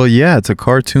 Well, yeah, it's a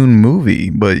cartoon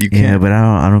movie, but you can't. Yeah, but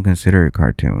I don't consider it a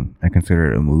cartoon. I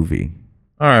consider it a movie.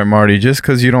 All right, Marty, just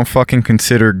because you don't fucking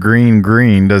consider green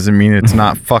doesn't mean it's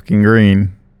not fucking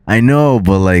green. I know,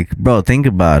 but like, bro, think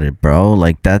about it, bro.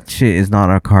 Like, that shit is not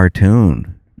a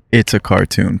cartoon. It's a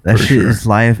cartoon. That shit is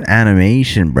live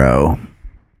animation, bro.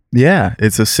 Yeah,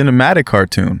 it's a cinematic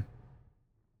cartoon.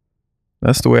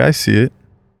 That's the way I see it.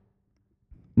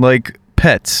 Like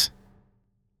Pets.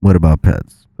 What about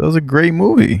Pets? That was a great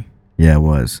movie. Yeah, it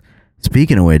was.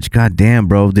 Speaking of which, goddamn,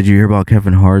 bro, did you hear about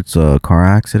Kevin Hart's car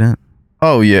accident?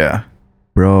 Oh, yeah.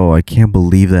 Bro, I can't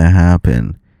believe that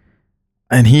happened.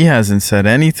 And he hasn't said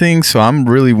anything, so I'm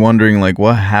really wondering, like,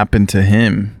 what happened to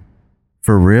him?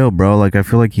 For real, bro. Like, I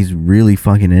feel like he's really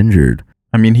fucking injured.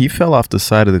 I mean, he fell off the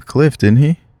side of the cliff, didn't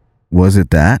he? Was it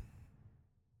that?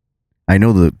 I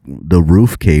know the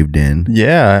roof caved in.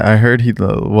 Yeah, I heard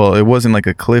well, it wasn't like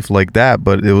a cliff like that,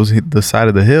 but it was the side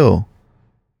of the hill.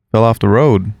 Fell off the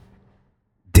road.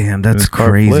 Damn, that's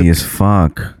crazy as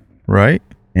fuck. Right?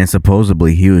 And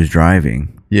supposedly he was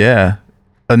driving. Yeah.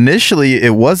 Initially,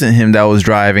 it wasn't him that was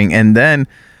driving, and then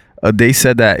they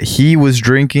said that he was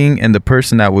drinking and the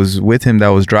person that was with him that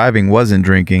was driving wasn't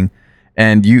drinking.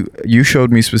 And you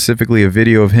showed me specifically a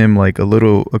video of him like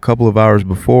a couple of hours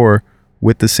before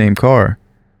with the same car.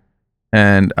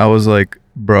 And I was like,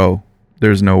 bro,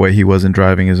 there's no way he wasn't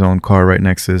driving his own car right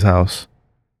next to his house.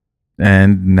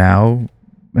 And now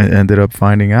I ended up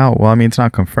finding out. Well, I mean, it's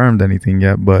not confirmed anything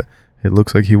yet, but it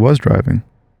looks like he was driving.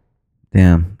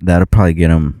 Damn, that'll probably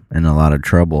get him in a lot of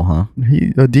trouble, huh?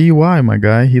 A DUI, my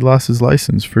guy. He lost his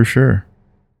license for sure.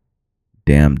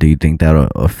 Damn, do you think that'll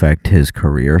affect his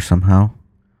career somehow?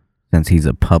 Since he's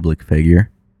a public figure?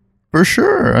 For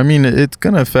sure. I mean, it's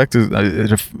going to affect his...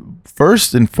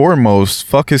 first and foremost,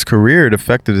 fuck his career. It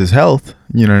affected his health.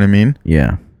 You know what I mean?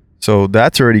 Yeah. So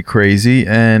that's already crazy.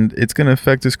 And it's going to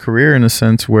affect his career in a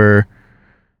sense where,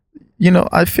 you know,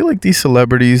 I feel like these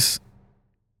celebrities...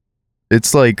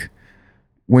 It's like,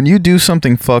 when you do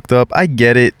something fucked up, I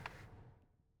get it.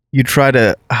 You try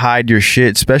to hide your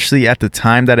shit, especially at the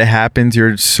time that it happens.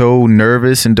 You're so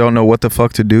nervous and don't know what the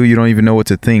fuck to do. You don't even know what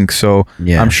to think. So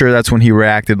Yeah. I'm sure that's when he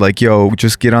reacted like, "Yo,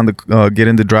 just get in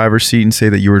the driver's seat and say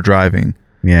that you were driving."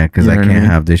 Yeah, because You I know what can't I mean?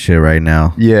 have this shit right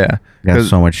now. Yeah, Got 'cause-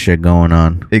 so much shit going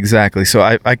on. exactly. So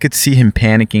I could see him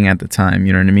panicking at the time.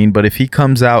 You know what I mean? But if he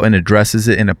comes out and addresses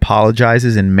it and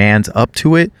apologizes and mans up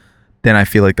to it, then I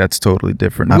feel like that's totally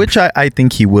different. Which I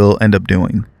think he will end up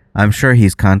doing. I'm sure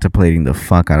he's contemplating the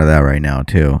fuck out of that right now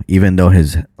too. Even though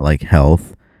his like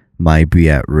health might be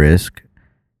at risk,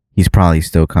 he's probably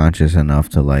still conscious enough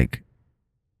to like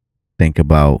think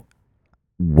about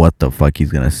what the fuck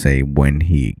he's gonna say when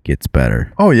he gets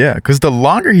better. Oh yeah, because the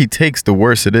longer he takes, the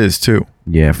worse it is too.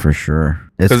 Yeah, for sure.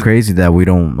 It's 'Cause- crazy that we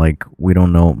don't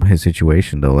know his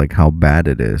situation though, like how bad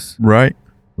it is. Right.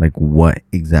 Like what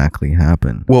exactly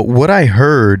happened. Well, what I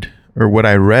heard or what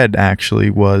I read actually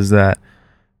was that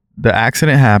the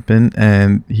accident happened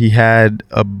and he had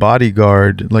a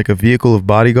bodyguard, like a vehicle of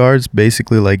bodyguards,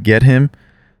 basically like get him,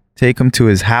 take him to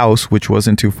his house, which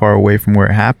wasn't too far away from where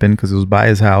it happened because it was by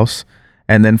his house.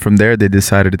 And then from there, they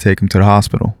decided to take him to the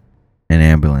hospital. An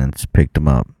ambulance picked him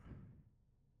up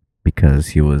because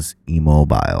he was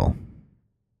immobile.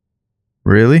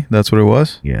 Really? That's what it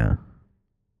was? Yeah.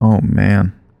 Oh,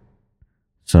 man.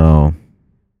 So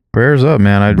Prayers up,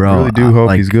 man. I Bro, really do hope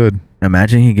like- he's good.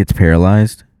 imagine he gets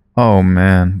paralyzed Oh,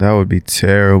 man. That would be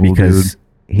terrible, dude. because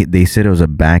they said it was a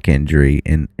back injury,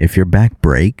 and if your back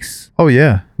breaks, Oh,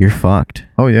 yeah. you're fucked.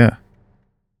 Oh, yeah.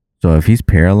 So if he's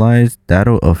paralyzed,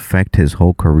 that'll affect his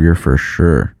whole career for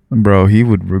sure. Bro, he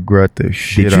would regret the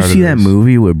shit Did you out of see that this.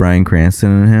 movie with Bryan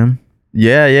Cranston and him?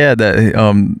 Yeah,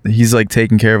 that he's like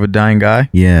taking care of a dying guy.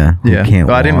 Yeah. Who Yeah, Can't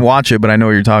Well, I didn't walk. watch it, but I know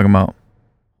what you're talking about.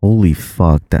 Holy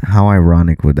fuck! How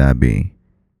ironic would that be?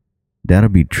 That'll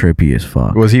be trippy as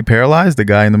fuck. Was he paralyzed? The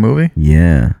guy in the movie?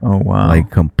 Yeah. Oh wow! Like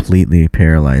completely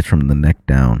paralyzed from the neck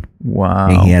down. wow.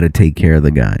 And he had to take care of the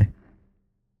guy.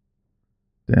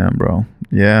 Damn, bro.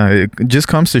 Yeah, it just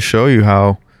comes to show you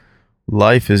how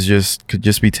life could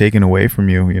just be taken away from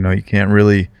you. You know, you can't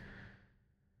really.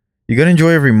 You gotta enjoy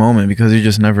every moment because you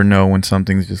just never know when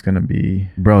something's just gonna be.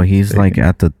 Bro, he's like taken.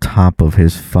 at the top of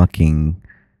his fucking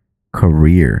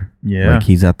career. Yeah. Like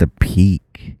he's at the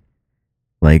peak.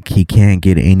 Like he can't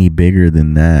get any bigger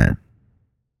than that.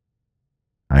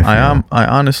 I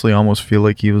honestly almost feel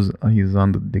like he's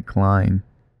on the decline.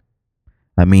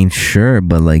 I mean, sure,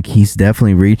 but like he's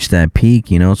definitely reached that peak,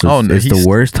 you know. So Oh, it's, no, it's the he's-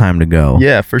 worst time to go.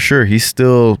 Yeah, for sure. He's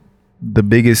still the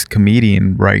biggest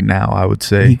comedian right now, I would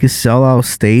say. He could sell out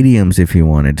stadiums if he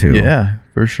wanted to. Yeah,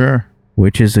 for sure.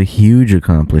 Which is a huge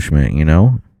accomplishment, you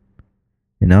know.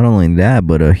 And not only that,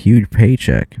 but a huge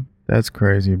paycheck. That's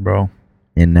crazy, bro.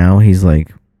 And now he's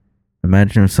like,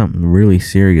 imagine if something really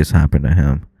serious happened to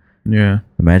him. Yeah.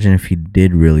 Imagine if he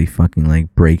did really fucking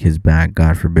like break his back,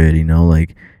 God forbid, you know,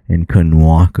 like, and couldn't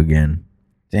walk again.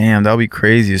 Damn, that would be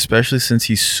crazy, especially since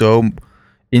he's so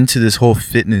into this whole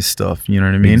fitness stuff. You know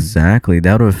what I mean? Exactly.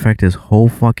 That would affect his whole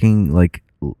fucking like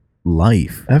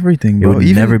life. Everything, It bro.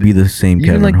 would never be the same Even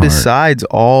Kevin like Hart. besides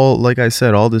all, like I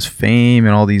said, all this fame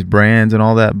and all these brands and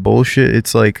all that bullshit,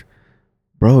 it's like,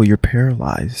 bro, you're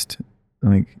paralyzed.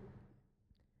 Like,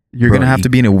 you're Bro, gonna have you- to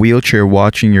be in a wheelchair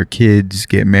watching your kids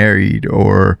get married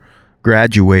or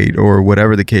graduate or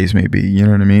whatever the case may be. You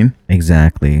know what I mean?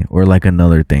 Exactly. Or like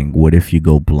another thing, what if you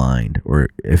go blind or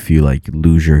if you like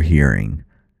lose your hearing?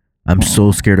 I'm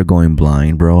so scared of going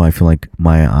blind, bro. I feel like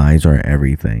my eyes are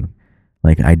everything.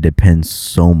 Like I depend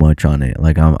so much on it.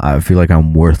 Like I feel like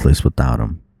I'm worthless without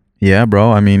them. Yeah,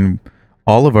 bro. I mean,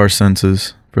 all of our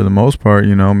senses, for the most part,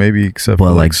 you know, maybe except But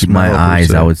for like smell, my per eyes,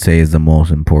 se. I would say is the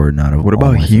most important out of What all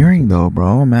about my hearing though,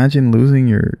 bro? Imagine losing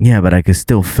your. senses. Yeah, but I could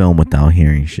still film without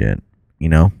hearing shit, you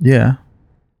know? Yeah.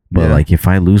 But Yeah. like if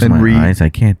I lose And my read. eyes, I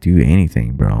can't do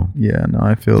anything, bro. Yeah. No,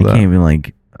 I feel I that. can't even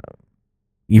like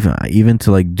even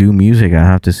to like do music, I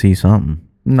have to see something.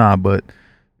 Nah, but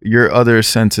your other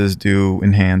senses do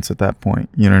enhance at that point.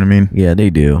 You know what I mean? Yeah, they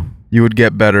do. You would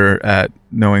get better at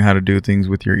knowing how to do things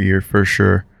with your ear for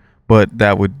sure, but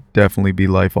that would definitely be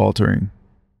life altering.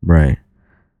 Right.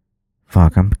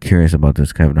 Fuck, I'm curious about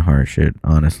this Kevin Hart shit.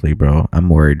 Honestly, bro, I'm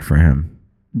worried for him.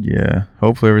 Yeah,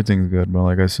 hopefully everything's good, bro.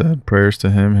 Like I said, prayers to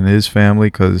him and his family,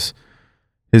 because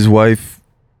his wife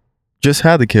just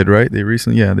had the kid, right? They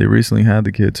recently had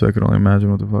the kid, so I could only imagine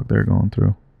what the fuck they're going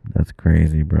through. That's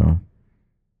crazy, bro.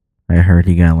 I heard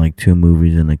he got like 2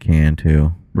 movies in the can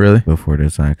too. Really? Before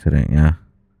this accident, yeah.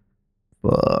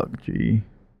 Fuck, gee.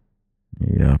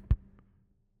 Yep.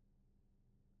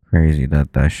 Crazy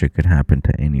that shit could happen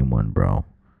to anyone, bro.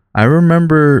 I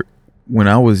remember when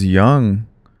I was young,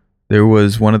 there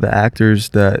was one of the actors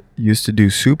that used to do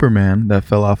Superman that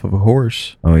fell off of a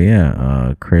horse. Oh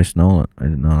yeah, Chris Nolan.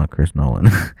 No, not Chris Nolan.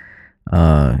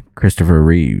 Christopher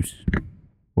Reeves.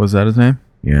 Was that his name?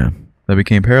 Yeah. That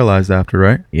became paralyzed after,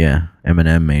 right? Yeah.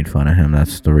 Eminem made fun of him.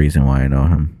 That's the reason why I know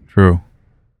him. True.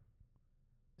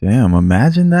 Damn,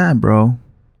 imagine that, bro.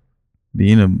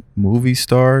 Being a movie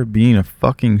star, being a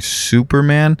fucking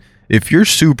Superman. If you're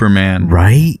Superman,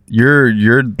 right? You're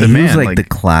the he man. Was like the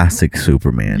classic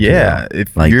Superman. Yeah, too.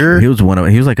 If like he was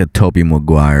like a Tobey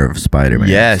Maguire of Spider-Man.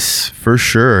 Yes, for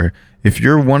sure. If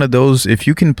you're one of those, if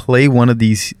you can play one of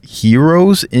these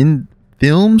heroes in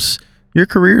films, your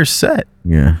career is set.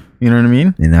 Yeah. You know what I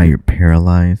mean? And now you're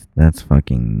paralyzed. That's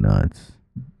fucking nuts.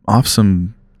 Off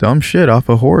some dumb shit, off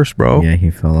a horse, bro. Yeah, he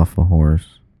fell off a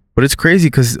horse. But it's crazy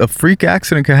because a freak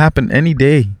accident could happen any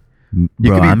day.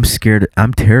 Bro, I'm scared.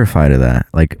 I'm terrified of that.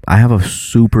 Like, I have a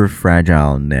super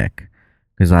fragile neck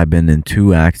because I've been in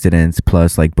 2 accidents.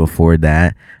 Plus, like, before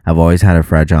that, I've always had a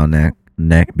fragile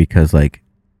neck because, like,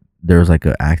 there was, like,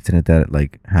 an accident that,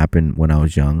 like, happened when I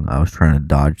was young. I was trying to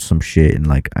dodge some shit and,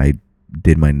 like, I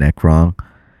did my neck wrong.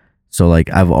 So, like,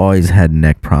 I've always had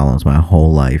neck problems my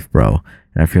whole life, bro.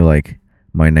 And I feel like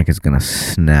my neck is going to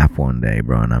snap one day,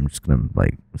 bro. And I'm just going to,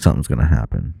 like, something's going to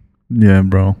happen. Yeah,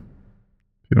 bro.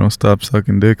 You don't stop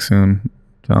sucking dick soon, I'm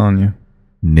telling you.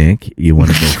 Nick, you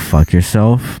want to go fuck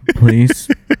yourself, please?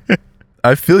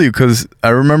 I feel you, because I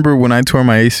remember when I tore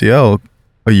my ACL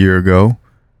a year ago,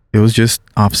 it was just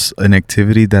off an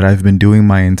activity that I've been doing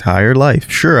my entire life.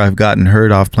 Sure, I've gotten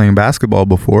hurt off playing basketball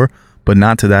before, but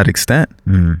not to that extent.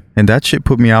 And that shit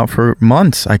put me out for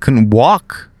months. I couldn't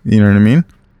walk, you know what I mean?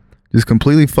 Just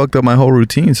completely fucked up my whole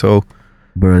routine, so...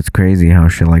 Bro, it's crazy how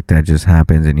shit like that just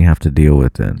happens and you have to deal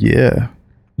with it. Yeah.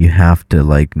 You have to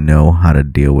like know how to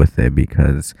deal with it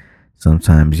because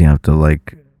sometimes you have to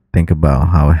like think about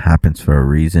how it happens for a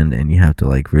reason and you have to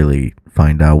like really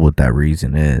find out what that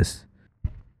reason is.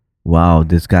 Wow,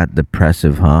 this got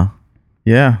depressive, huh?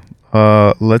 Yeah.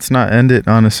 Let's not end it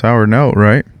on a sour note,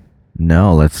 right?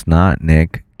 No, let's not,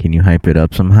 Nick. Can you hype it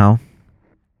up somehow?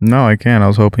 No, I can't. I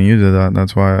was hoping you did that.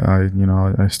 That's why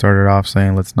I started off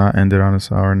saying let's not end it on a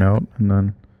sour note, and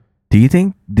then... Do you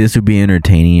think this would be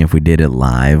entertaining if we did it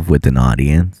live with an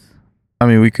audience? I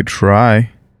mean, we could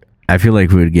try. I feel like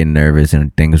we would get nervous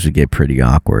and things would get pretty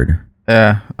awkward.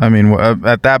 Yeah, I mean,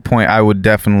 at that point, I would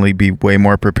definitely be way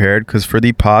more prepared because for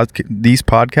these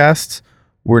podcasts,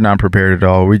 we're not prepared at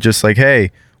all. We're just like, hey,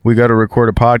 we got to record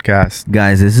a podcast.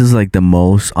 Guys, this is like the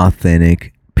most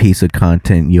authentic piece of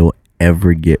content you'll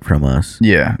ever get from us.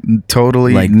 Yeah,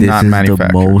 totally like this not is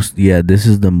manufactured. This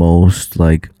is the most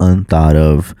like unthought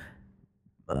of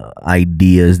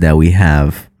ideas that we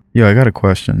have. Yo, I got a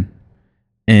question.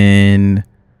 In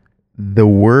the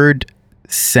word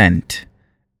scent,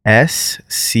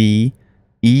 SCENT,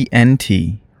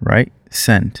 right?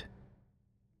 Scent.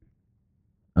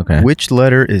 Okay. Which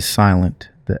letter is silent?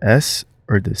 The S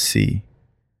or the C?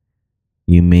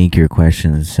 You make your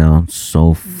questions sound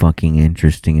so fucking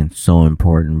interesting and so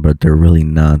important, but they're really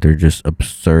not. They're just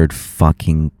absurd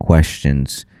fucking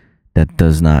questions that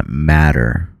does not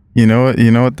matter. You know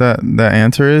what that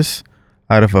answer is?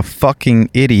 Out of a fucking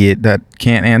idiot that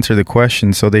can't answer the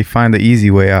question, so they find the easy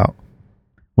way out.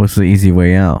 What's the easy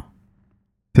way out?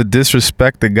 To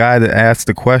disrespect the guy that asked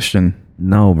the question.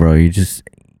 No, bro,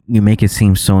 you make it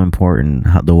seem so important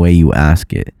the way you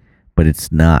ask it, but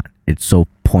it's not. It's so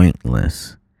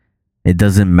pointless. It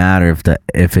doesn't matter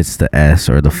if it's the S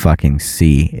or the fucking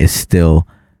C. It still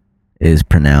is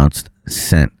pronounced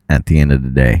scent at the end of the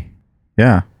day.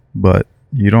 Yeah, but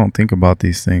you don't think about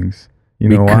these things. You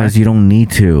know why? Because you don't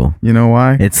need to. You know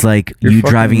why? It's like You're you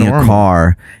fucking driving normal. a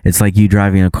car. It's like you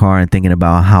driving a car and thinking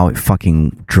about how it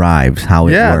fucking drives, how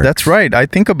it works. Yeah, that's right. I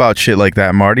think about shit like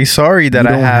that, Marty. Sorry that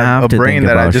I have a brain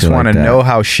that I just want to know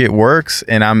how shit works,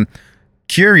 and I'm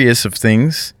curious of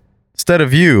things. Instead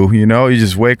of you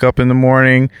just wake up in the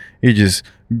morning, you just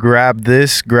grab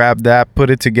this, grab that, put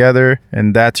it together,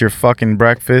 and that's your fucking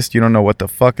breakfast. You don't know what the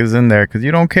fuck is in there because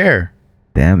you don't care.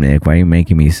 Damn, Nick, why are you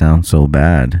making me sound so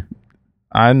bad?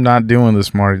 I'm not doing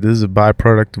this, Marty. This is a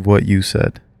byproduct of what you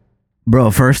said. Bro,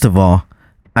 first of all,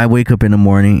 I wake up in the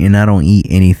morning and I don't eat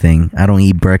anything. I don't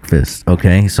eat breakfast,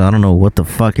 okay? So I don't know what the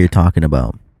fuck you're talking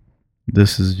about.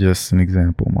 This is just an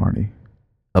example, Marty.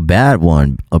 A bad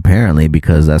one, apparently,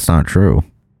 because that's not true.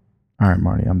 All right,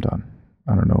 Marty, I'm done.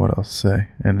 I don't know what else to say.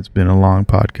 And it's been a long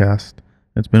podcast.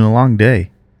 It's been a long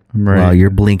day. I'm ready. Wow, you're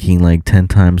blinking like 10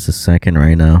 times a second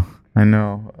right now. I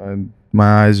know.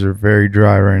 My eyes are very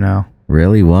dry right now.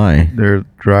 Really? Why? They're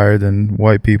drier than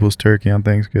white people's turkey on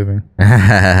Thanksgiving.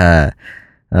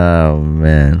 Oh,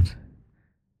 man.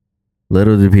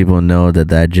 Little do people know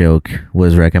that joke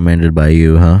was recommended by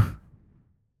you, huh?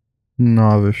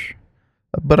 Novish.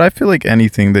 But I feel like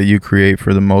anything that you create,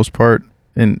 for the most part,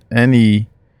 if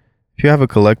you have a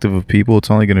collective of people,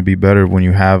 it's only going to be better when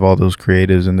you have all those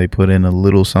creatives and they put in a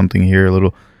little something here, a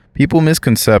little. People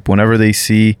misconcept whenever they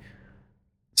see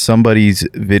somebody's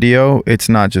video, it's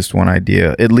not just one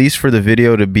idea. At least for the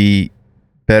video to be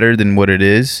better than what it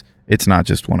is, it's not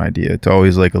just one idea. It's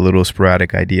always like a little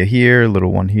sporadic idea here, a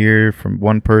little one here, from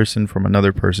one person, from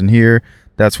another person here.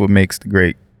 That's what makes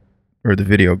the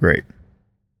video great.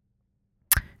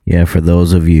 Yeah, for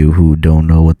those of you who don't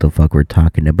know what the fuck we're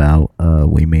talking about,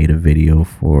 we made a video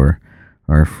for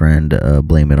our friend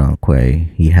Blame It on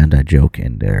Quay. He had that joke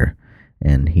in there,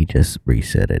 and he just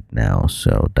reset it now,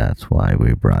 so that's why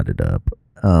we brought it up.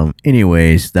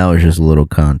 Anyways, that was just a little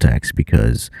context,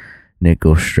 because Nick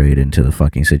goes straight into the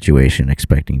fucking situation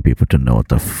expecting people to know what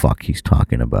the fuck he's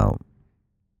talking about.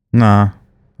 Nah,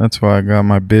 that's why I got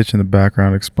my bitch in the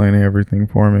background explaining everything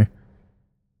for me.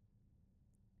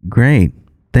 Great.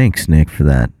 Thanks, Nick, for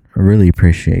that. I really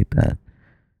appreciate that.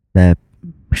 That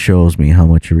shows me how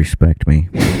much you respect me.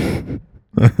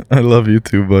 I love you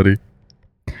too, buddy.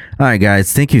 All right,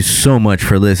 guys. Thank you so much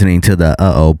for listening to the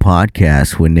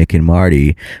podcast with Nick and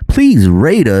Marty. Please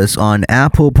rate us on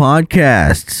Apple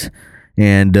Podcasts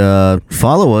and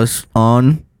follow us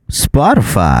on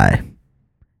Spotify.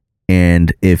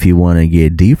 And if you want to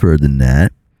get deeper than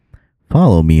that,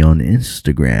 follow me on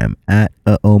Instagram at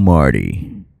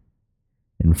Marty.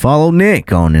 And follow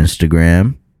Nick on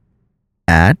Instagram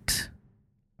at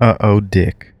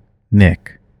Dick.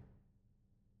 Nick.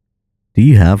 Do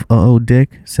you have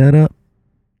Dick set up?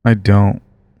 I don't.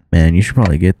 Man, you should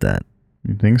probably get that.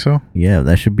 You think so? Yeah,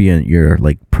 that should be on your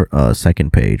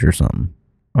second page or something.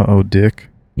 Dick.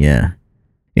 Yeah.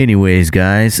 Anyways,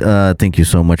 guys, thank you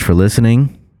so much for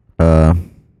listening. I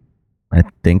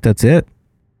think that's it.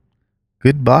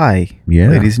 Goodbye, yeah,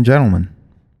 ladies and gentlemen.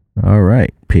 All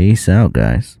right. Peace out,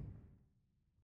 guys.